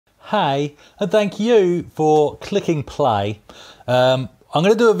hey, and thank you for clicking play. I'm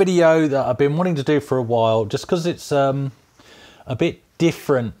going to do a video that I've been wanting to do for a while, just because it's a bit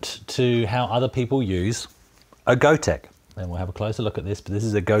different to how other people use a Gotek. And we'll have a closer look at this, but this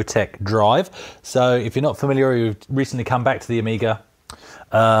is a Gotek drive. So if you're not familiar or you've recently come back to the Amiga,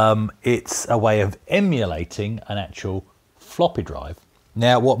 it's a way of emulating an actual floppy drive.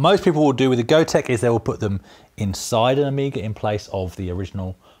 Now, what most people will do with a Gotek is they will put them inside an Amiga in place of the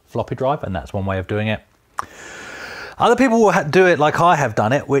original floppy drive, and that's one way of doing it. Other people will do it like I have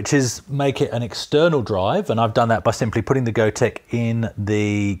done it, which is make it an external drive, and I've done that by simply putting the Gotek in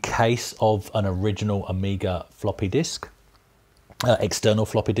the case of an original Amiga floppy disk, external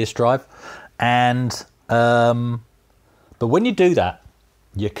floppy disk drive. And but when you do that,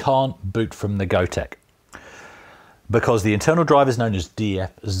 you can't boot from the Gotek, because the internal drive is known as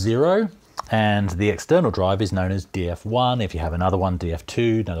DF0 and the external drive is known as DF1. If you have another one,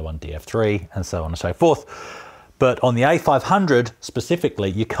 DF2, another one, DF3, and so on and so forth. But on the A500 specifically,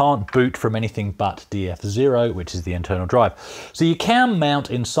 you can't boot from anything but DF0, which is the internal drive. So you can mount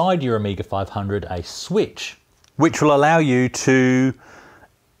inside your Amiga 500 a switch, which will allow you to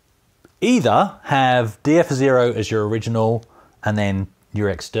either have DF0 as your original and then your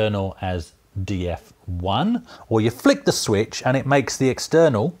external as DF1, or you flick the switch and it makes the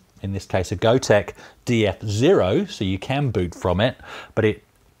external, in this case a Gotek, DF0, so you can boot from it, but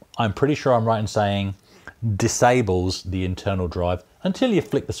I'm pretty sure I'm right in saying disables the internal drive until you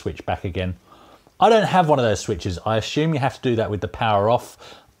flick the switch back again. I don't have one of those switches. I assume you have to do that with the power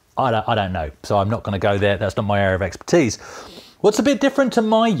off. I don't know, so I'm not going to go there. That's not my area of expertise. What's a bit different to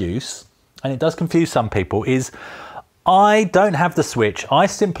my use, and it does confuse some people, is I don't have the switch. I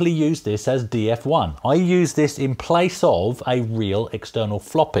simply use this as DF1. I use this in place of a real external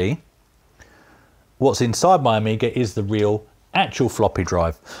floppy. What's inside my Amiga is the real actual floppy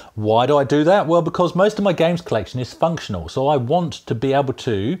drive. Why do I do that? Well, because most of my games collection is functional. So I want to be able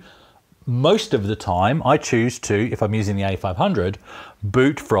to, most of the time, I choose to, if I'm using the A500,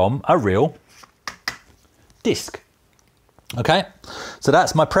 boot from a real disk. Okay, so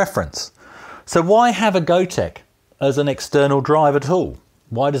that's my preference. So why have a Gotek as an external drive at all?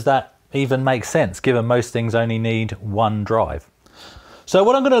 Why does that even make sense, given most things only need one drive? So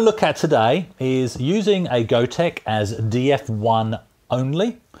what I'm going to look at today is using a Gotek as DF1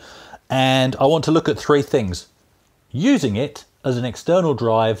 only, and I want to look at three things. Using it as an external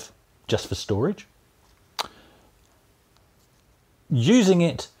drive just for storage, using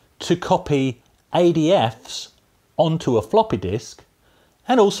it to copy ADFs onto a floppy disk,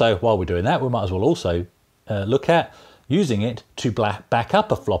 and also, while we're doing that, we might as well also look at using it to back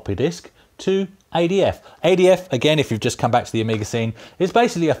up a floppy disk to ADF. ADF, again, if you've just come back to the Amiga scene, is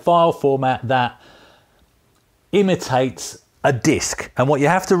basically a file format that imitates a disk. And what you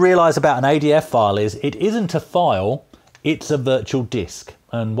have to realize about an ADF file is it isn't a file, it's a virtual disk.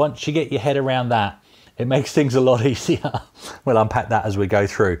 And once you get your head around that, it makes things a lot easier. We'll unpack that as we go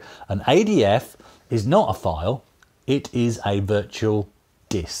through. An ADF is not a file, it is a virtual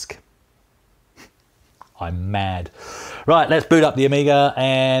disk. I'm mad. Right, let's boot up the Amiga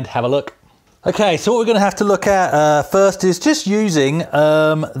and have a look. Okay, so what we're going to have to look at first is just using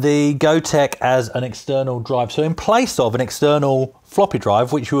the Gotek as an external drive. So in place of an external floppy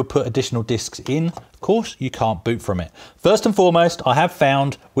drive, which you would put additional disks in, of course, you can't boot from it. First and foremost, I have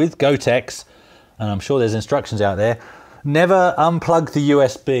found with Goteks, and I'm sure there's instructions out there, never unplug the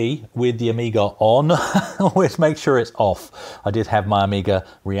USB with the Amiga on. Always make sure it's off. I did have my Amiga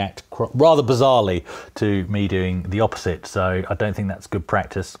react rather bizarrely to me doing the opposite, so I don't think that's good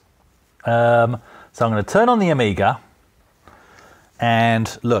practice. So I'm going to turn on the Amiga,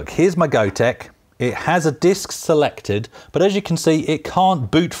 and look, here's my Gotek. It has a disk selected, but as you can see, it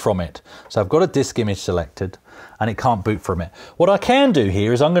can't boot from it. So I've got a disk image selected, and it can't boot from it. What I can do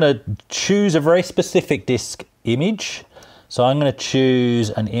here is I'm going to choose a very specific disk image. So I'm going to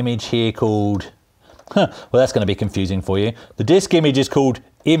choose an image here called, well, that's going to be confusing for you. The disk image is called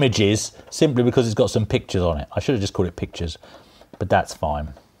Images, simply because it's got some pictures on it. I should have just called it Pictures, but that's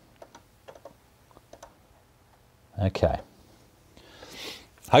fine. Okay.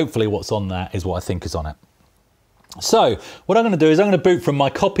 Hopefully what's on that is what I think is on it. So what I'm going to do is I'm going to boot from my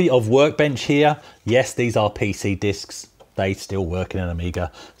copy of Workbench here. Yes, these are PC disks. They still work in an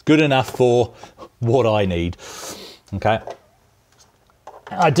Amiga. It's good enough for what I need. Okay.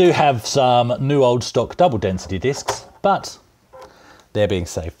 I do have some new old stock double density disks, but they're being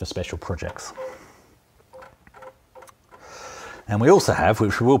saved for special projects. And we also have,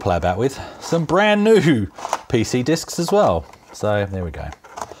 which we will play about with, some brand new PC disks as well. So there we go.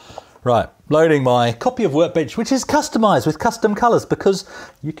 Right, loading my copy of Workbench, which is customized with custom colors, because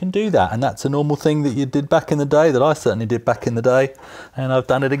you can do that. And that's a normal thing that you did back in the day, that I certainly did back in the day. And I've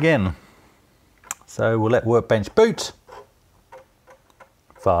done it again. So we'll let Workbench boot.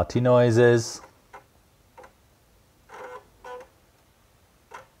 Farty noises.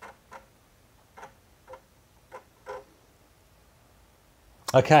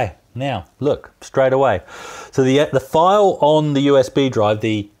 Okay, now look straight away. So the file on the USB drive,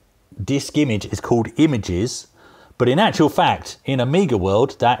 the disk image, is called images, but in actual fact, in Amiga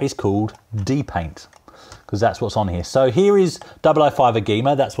world, that is called dpaint, because that's what's on here. So here is 005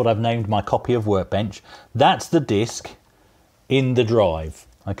 AGIMA. That's what I've named my copy of Workbench. That's the disk in the drive.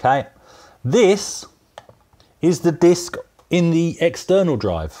 Okay, this is the disk in the external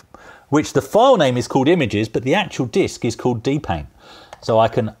drive, which the file name is called images, but the actual disk is called dpaint. So I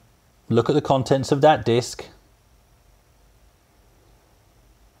can look at the contents of that disk.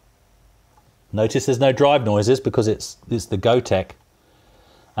 Notice there's no drive noises because it's the Gotek.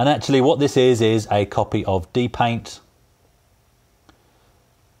 And actually what this is a copy of dpaint.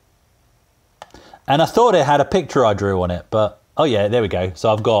 And I thought it had a picture I drew on it, but oh yeah, there we go.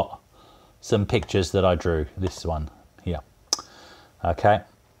 So I've got some pictures that I drew. This one here. Okay.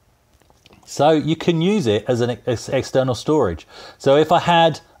 So you can use it as an external storage. So if I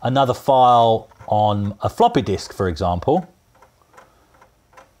had another file on a floppy disk, for example,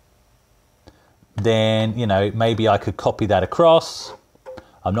 then, you know, maybe I could copy that across.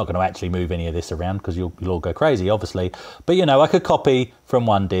 I'm not going to actually move any of this around because you'll all go crazy, obviously. But, you know, I could copy from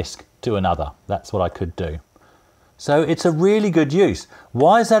one disk to another. That's what I could do. So it's a really good use.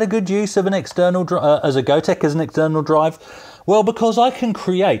 Why is that a good use of an external, as a Gotek as an external drive? Well, because I can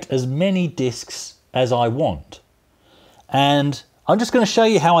create as many disks as I want. And I'm just going to show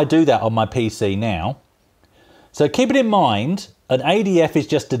you how I do that on my PC now. So keep it in mind, an ADF is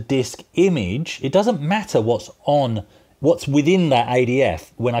just a disk image. It doesn't matter what's within that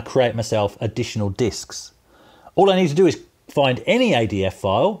ADF when I create myself additional disks. All I need to do is find any ADF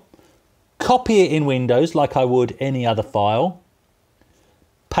file, copy it in Windows like I would any other file,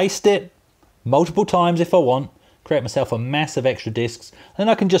 paste it multiple times if I want, create myself a mass of extra disks, and then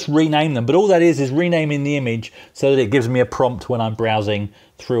I can just rename them. But all that is renaming the image so that it gives me a prompt when I'm browsing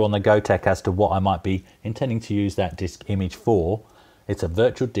through on the Gotek as to what I might be intending to use that disk image for. It's a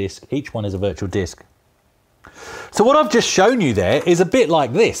virtual disk. Each one is a virtual disk. So what I've just shown you there is a bit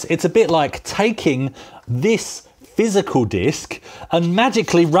like this. It's a bit like taking this physical disk and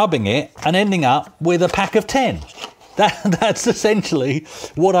magically rubbing it and ending up with a pack of 10. That's essentially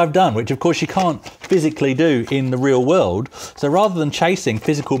what I've done, which of course you can't physically do in the real world. So rather than chasing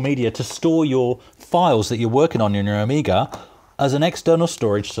physical media to store your files that you're working on in your Amiga as an external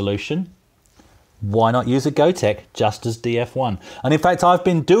storage solution, why not use a Gotek just as DF1? And in fact, I've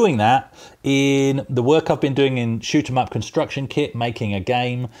been doing that in the work I've been doing in Shoot 'em Up Construction Kit, making a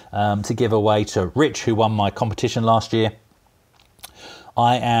game to give away to Rich, who won my competition last year.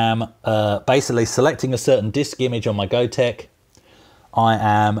 I am basically selecting a certain disk image on my Gotek. I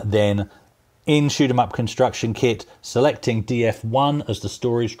am then in Shoot 'em Up Construction Kit selecting DF1 as the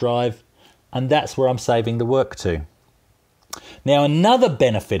storage drive, and that's where I'm saving the work to. Now another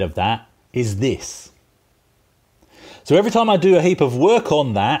benefit of that is this. So every time I do a heap of work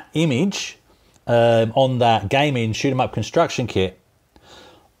on that image, on that game in Shoot 'em Up Construction Kit,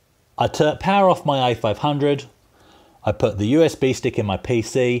 I power off my A500, I put the USB stick in my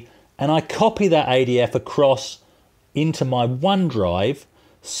PC, and I copy that ADF across into my OneDrive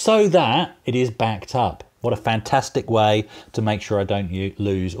so that it is backed up. What a fantastic way to make sure I don't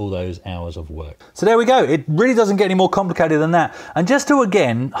lose all those hours of work. So there we go. It really doesn't get any more complicated than that. And just to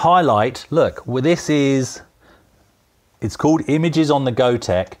again highlight, look, well, it's called Images on the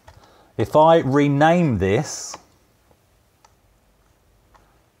Gotek. If I rename this,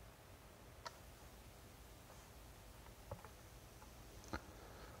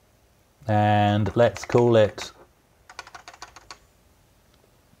 and let's call it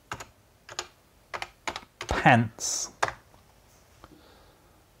Pants.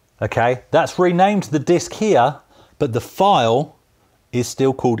 Okay, that's renamed the disk here, but the file is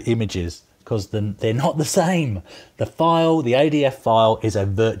still called Images because they're not the same. The file, the ADF file, is a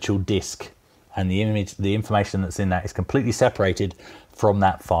virtual disk, and the image, the information that's in that is completely separated from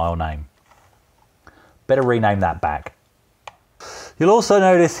that file name. Better rename that back. You'll also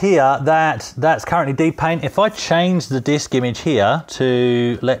notice here that that's currently dpaint. If I change the disk image here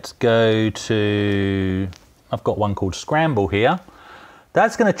to, let's go to, I've got one called Scramble here.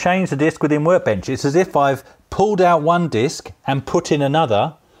 That's going to change the disk within Workbench. It's as if I've pulled out one disk and put in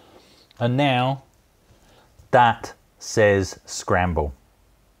another, and now that says Scramble.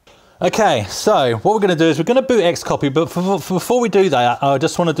 Okay, so what we're going to do is we're going to boot Xcopy, but before we do that, I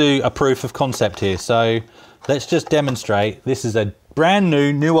just want to do a proof of concept here. So let's just demonstrate. This is a brand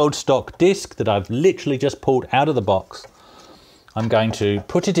new old stock disk that I've literally just pulled out of the box. I'm going to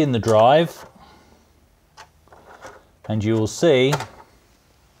put it in the drive, and you will see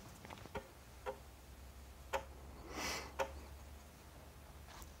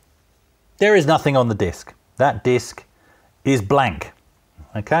there is nothing on the disk. That disk is blank.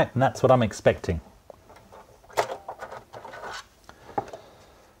 Okay, and that's what I'm expecting.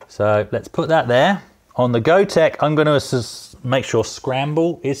 So let's put that there. On the Gotek, I'm going to make sure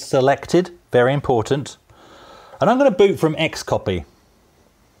Scramble is selected, very important. And I'm going to boot from Xcopy,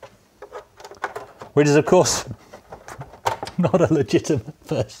 which is of course not a legitimate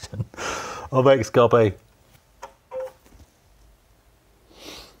version of Xcopy.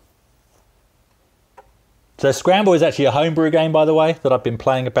 So Scramble is actually a homebrew game, by the way, that I've been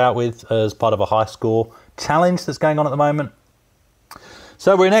playing about with as part of a high score challenge that's going on at the moment.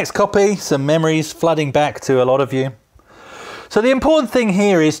 So we're in Xcopy, some memories flooding back to a lot of you. So the important thing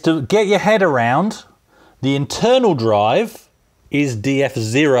here is to get your head around the internal drive is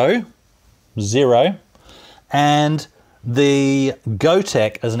DF0, and the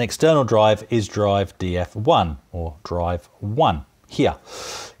Gotek as an external drive is drive DF1 or drive 1 here.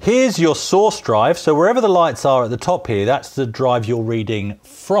 Here's your source drive. So wherever the lights are at the top here, that's the drive you're reading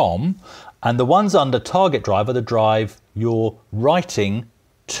from. And the ones under target drive are the drive you're writing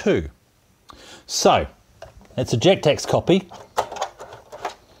to. So let's eject Xcopy.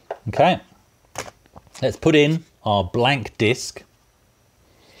 Okay. Let's put in our blank disk,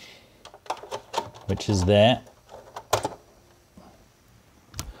 which is there.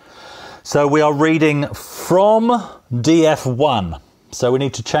 So we are reading from DF1. So we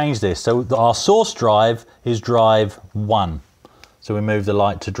need to change this. So our source drive is drive 1. So we move the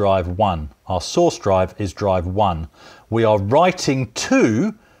light to drive 1. Our source drive is drive 1. We are writing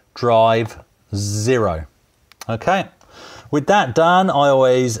to drive 0. Okay. With that done, I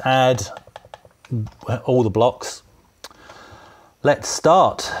always add all the blocks. Let's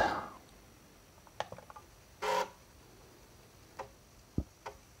start.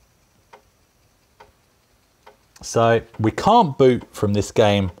 So we can't boot from this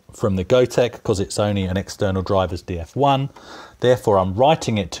game from the Gotek because it's only an external drive as DF1. Therefore, I'm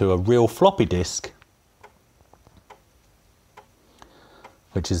writing it to a real floppy disk,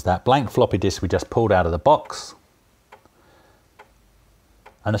 which is that blank floppy disk we just pulled out of the box.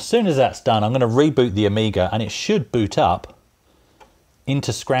 And as soon as that's done, I'm going to reboot the Amiga and it should boot up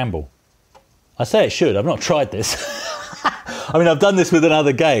into Scramble. I say it should, I've not tried this. I mean, I've done this with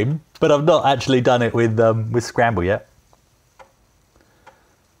another game, but I've not actually done it with Scramble yet.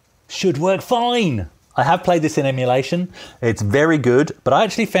 Should work fine. I have played this in emulation. It's very good, but I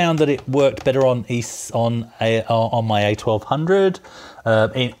actually found that it worked better on my A1200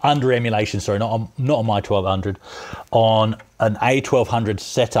 under emulation. Sorry, not on my 1200. On an A1200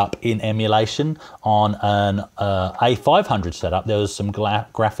 setup in emulation, on an A500 setup, there was some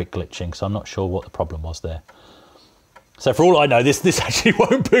graphic glitching, so I'm not sure what the problem was there. So for all I know, this actually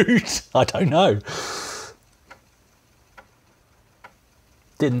won't boot. I don't know.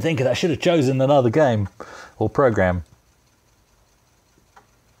 Didn't think of that. Should have chosen another game or program.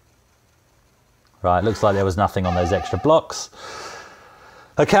 Right, looks like there was nothing on those extra blocks.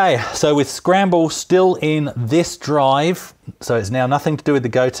 Okay, so with Scramble still in this drive, so it's now nothing to do with the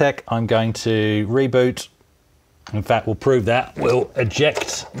Gotek, I'm going to reboot. In fact, we'll prove that. We'll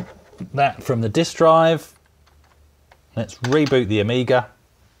eject that from the disk drive. Let's reboot the Amiga.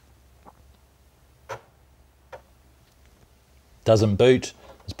 Doesn't boot.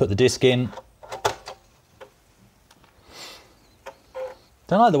 Let's put the disk in.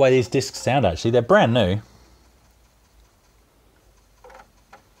 Don't like the way these discs sound actually. They're brand new.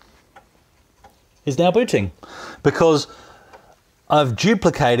 Is now booting because I've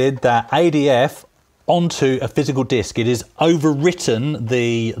duplicated that ADF onto a physical disk. It is overwritten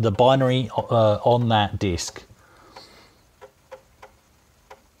the binary on that disk.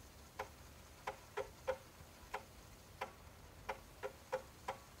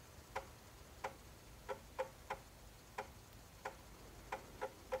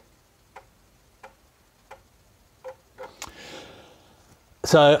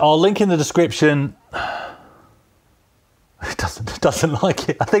 So I'll link in the description. It doesn't like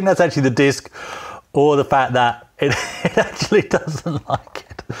it. I think that's actually the disc, or the fact that it actually doesn't like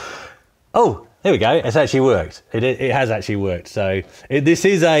it. Oh, there we go. It's actually worked. It has actually worked. So this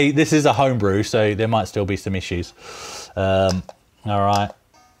is a homebrew, so there might still be some issues. All right.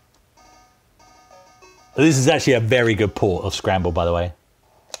 This is actually a very good port of Scramble, by the way.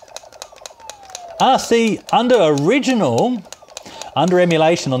 See, under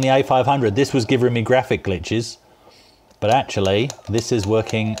emulation on the A500, this was giving me graphic glitches. But actually, this is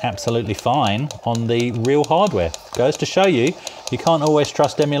working absolutely fine on the real hardware. Goes to show you, you can't always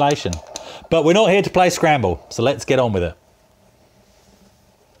trust emulation. But we're not here to play Scramble, so let's get on with it.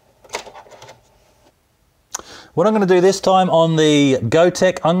 What I'm going to do this time on the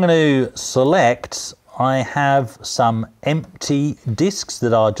Gotek, I'm going to select, I have some empty discs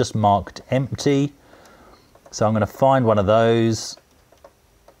that are just marked empty. So I'm going to find one of those.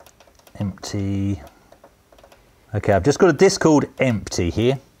 Empty. Okay, I've just got a disc called empty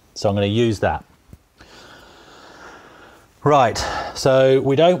here, so I'm going to use that. Right, so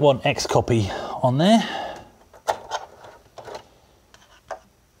we don't want Xcopy on there.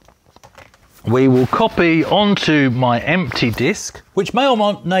 We will copy onto my empty disc, which may or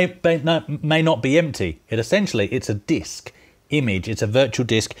may not be empty. It's a disc image, it's a virtual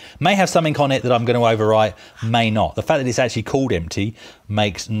disc, may have something on it that I'm going to overwrite, may not. The fact that it's actually called empty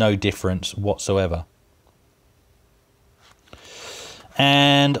makes no difference whatsoever.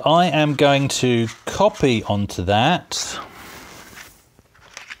 And I am going to copy onto that.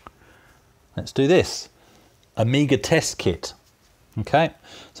 Let's do this. Amiga test kit. Okay,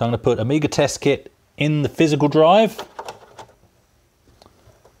 so I'm going to put Amiga test kit in the physical drive.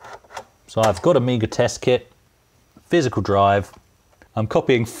 So I've got Amiga test kit, physical drive. I'm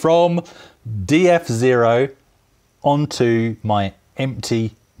copying from DF0 onto my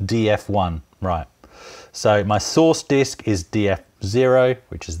empty DF1. Right. So my source disk is DF0,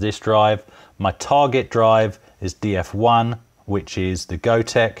 which is this drive. My target drive is DF1, which is the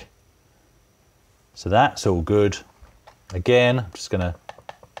Gotek. So that's all good. Again, I'm just going to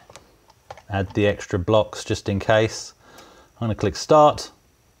add the extra blocks just in case. I'm going to click start.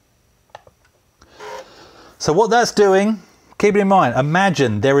 So what that's doing, keep it in mind,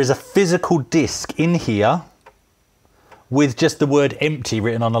 imagine there is a physical disk in here with just the word empty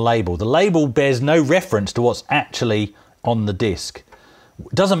written on a label. The label bears no reference to what's actually on the disk.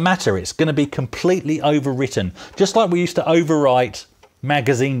 It doesn't matter, it's going to be completely overwritten. Just like we used to overwrite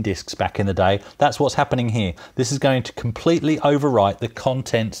magazine discs back in the day, that's what's happening here. This is going to completely overwrite the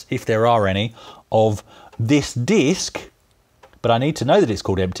contents, if there are any, of this disk. But I need to know that it's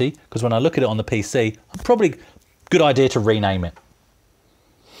called empty, because when I look at it on the PC, probably a good idea to rename it.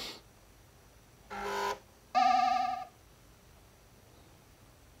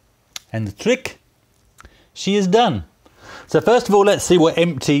 And the trick, she is done. So first of all, let's see what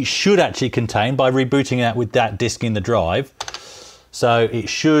empty should actually contain by rebooting that with that disk in the drive. So it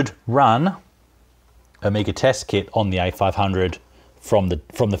should run Amiga test kit on the A500 from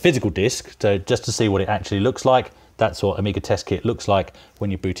the physical disk. So just to see what it actually looks like, that's what Amiga test kit looks like when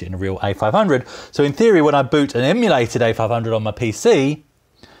you boot it in a real A500. So in theory, when I boot an emulated A500 on my PC,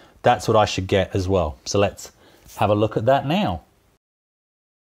 that's what I should get as well. So let's have a look at that now.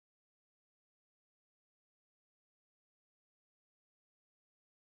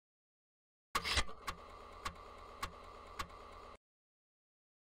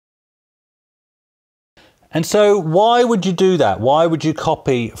 And so why would you do that? Why would you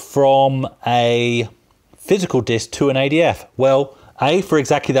copy from a physical disk to an ADF? Well, for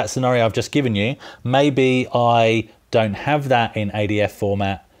exactly that scenario I've just given you, maybe I don't have that in ADF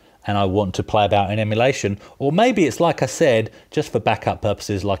format and I want to play about in emulation. Or maybe it's like I said, just for backup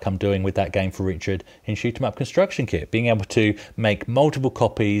purposes, like I'm doing with that game for Richard in Shoot 'em Up Construction Kit, being able to make multiple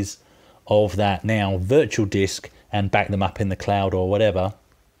copies of that now virtual disk and back them up in the cloud or whatever.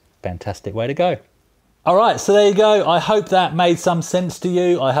 Fantastic way to go. All right, so there you go. I hope that made some sense to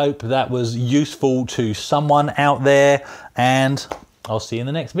you. I hope that was useful to someone out there, and I'll see you in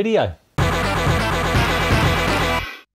the next video.